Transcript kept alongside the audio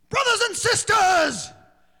and sisters,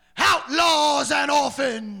 outlaws and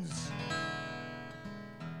orphans.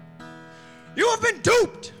 You have been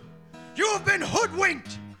duped. You have been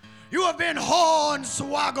hoodwinked. You have been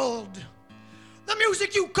hornswoggled. The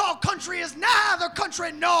music you call country is neither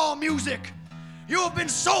country nor music. You have been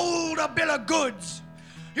sold a bill of goods.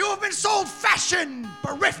 You have been sold fashion,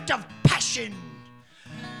 bereft of passion.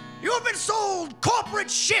 You have been sold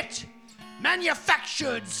corporate shit,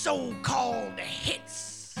 manufactured so-called hits.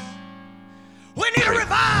 We need a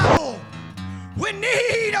revival. We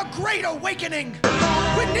need a great awakening.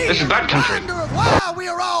 We need This is bad country. reminder of why we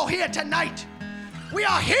are all here tonight. We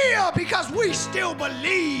are here because we still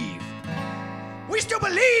believe. We still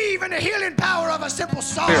believe in the healing power of a simple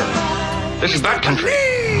song. This is bad country.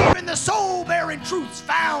 Believe in the soul-bearing truths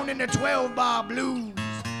found in the 12-bar blues.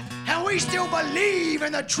 And we still believe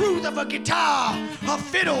in the truth of a guitar, a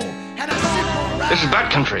fiddle, and a simple rhyme. This is bad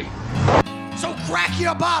country. So crack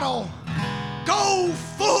your bottle. Go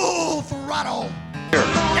full throttle.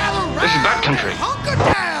 Gather round This is bad country. and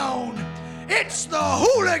hunker down. It's the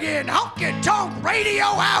Hooligan Honky Tonk Radio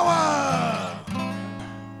Hour.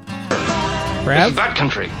 This is Rev, bad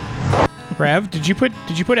country. Rev, did you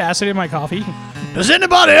put acid in my coffee? Does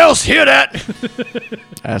anybody else hear that?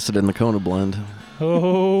 Acid in the Kona blend.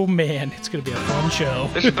 Oh man, it's gonna be a fun show.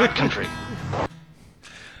 This is bad country.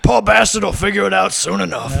 Poor bastard will figure it out soon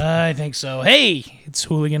enough. I think so. Hey, it's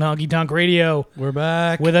Hooligan Honky Tonk Radio We're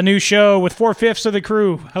back. with a new show with 4/5 of the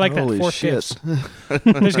crew. I like Holy that, shit.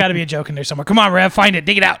 4/5. There's got to be a joke in there somewhere. Come on, Rev, find it,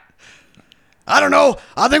 dig it out. I don't know.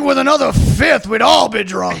 I think with another fifth, we'd all be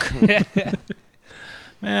drunk.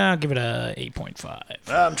 I'll give it a 8.5.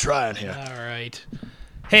 I'm trying here. All right.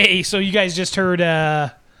 Hey, so you guys just heard,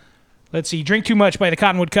 let's see, Drink Too Much by the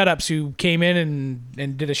Cottonwood Cut-Ups, who came in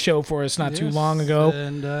and did a show for us not too Yes, long ago.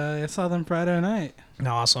 And I saw them Friday night.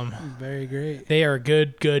 Awesome. Very great. They are a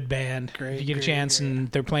good band. Great, if you get a great, chance great. and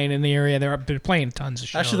they're playing in the area, they're playing tons of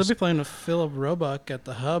shows. Actually, they'll be playing with Philip Roebuck at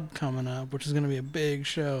the Hub coming up, which is going to be a big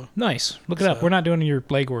show. Nice. Look it up. So- We're not doing your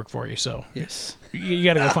legwork for you, so Yes. you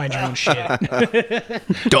got to go find your own shit.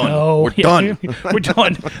 Done. Oh, We're yeah. done. We're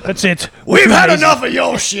done. That's it. We've had Amazing. enough of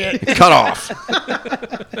your shit. Cut off.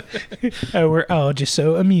 We're just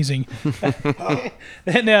so amusing.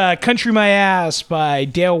 Then Country My Ass by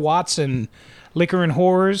Dale Watson, Liquor and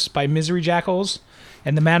Horrors by Misery Jackals,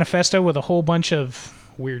 and The Manifesto with a whole bunch of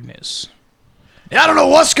weirdness. I don't know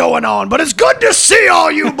what's going on, but it's good to see all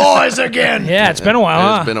you boys again. Yeah, it's been a while,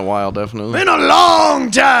 It's huh? been a while, definitely. Been a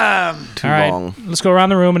long time. Too All right, long. let's go around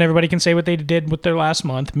the room and everybody can say what they did with their last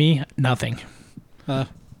month. Me, nothing.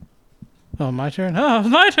 Oh, my turn? Oh,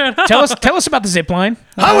 my turn. Tell us about the zip line.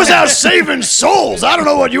 I was out saving souls. I don't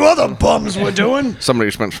know what you other bums were doing. Somebody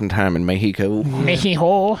spent some time in Mexico.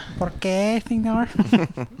 Mexico. ¿Por qué, señor?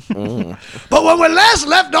 But when we last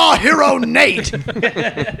left our hero Nate,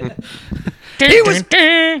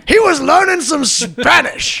 he was learning some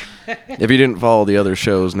Spanish. If you didn't follow the other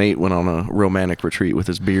shows, Nate went on a romantic retreat with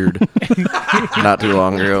his beard not too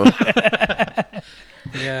long ago.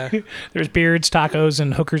 Yeah. There's beards, tacos,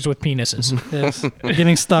 and hookers with penises. Yes.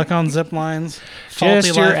 Getting stuck on zip lines. Faulty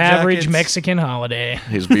Just your life average jackets, Mexican holiday.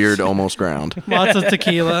 His beard almost drowned. Lots of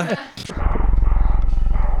tequila.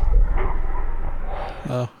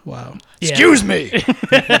 Oh, wow. Yeah. Excuse me.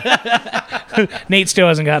 Nate still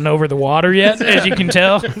hasn't gotten over the water yet, as you can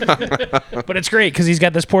tell. But it's great because he's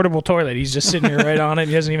got this portable toilet. He's just sitting here right on it.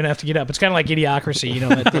 He doesn't even have to get up. It's kind of like Idiocracy, you know,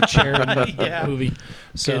 that chair in the movie.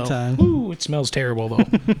 So, Good time. Ooh, it smells terrible, though.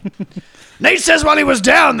 Nate says while he was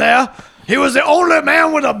down there, he was the only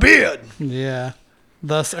man with a beard. Yeah.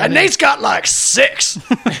 Thus, And Nate's got like 6.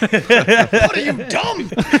 What are you, dumb?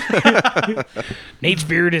 Nate's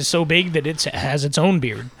beard is so big that it has its own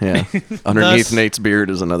beard. Yeah. Underneath Thus- Nate's beard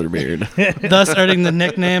is another beard. thus earning the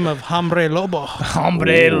nickname of Hombre Lobo.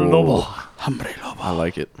 Hombre lobo. Hombre Lobo. I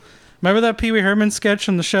like it. Remember that Pee Wee Herman sketch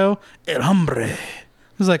from the show? El Hombre. It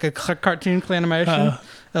was like a cartoon animation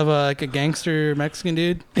of like a gangster Mexican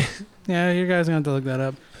dude. Yeah, you guys are going to have to look that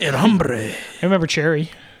up. El Hombre. I remember Cherry.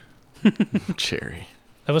 Cherry.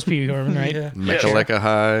 That was Pee Wee Herman, right? Yeah. Mecca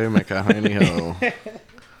high, Mecca hiney ho.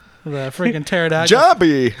 The freaking pterodactyl.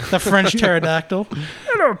 Jobby. The French pterodactyl.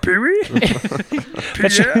 Hello, Pee Wee.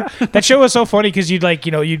 That show was so funny because you'd like,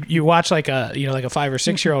 you know, you watch like a 5 or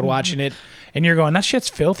 6 year old watching it, and you're going, that shit's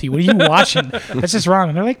filthy. What are you watching? That's just wrong.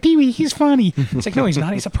 And they're like, Pee Wee, he's funny. It's like, no, he's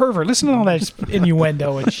not. He's a pervert. Listen to all that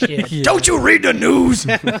innuendo and shit. Yeah. Don't you read the news?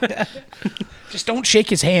 Just don't shake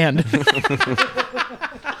his hand.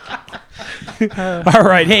 All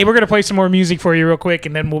right. Hey, we're going to play some more music for you real quick,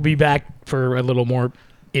 and then we'll be back for a little more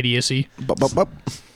idiocy. Bup, bup, bup.